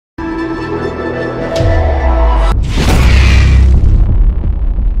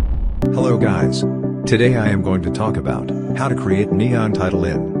guys. Today I am going to talk about how to create neon title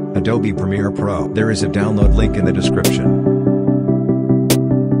in Adobe Premiere Pro. There is a download link in the description.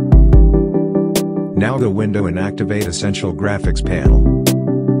 Now go window and activate Essential Graphics panel.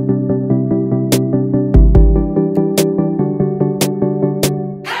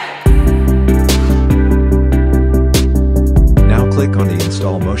 Now click on the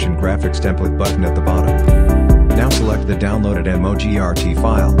Install Motion Graphics Template button at the bottom. Now select the downloaded MOGRT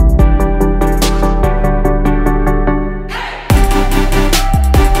file.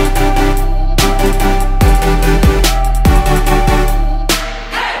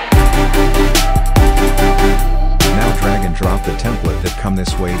 Now drag and drop the template that come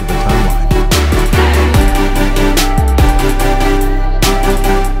this way to the timeline.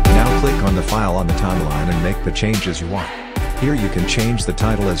 Now click on the file on the timeline and make the changes you want. Here you can change the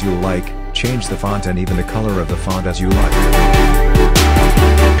title as you like, change the font and even the color of the font as you like.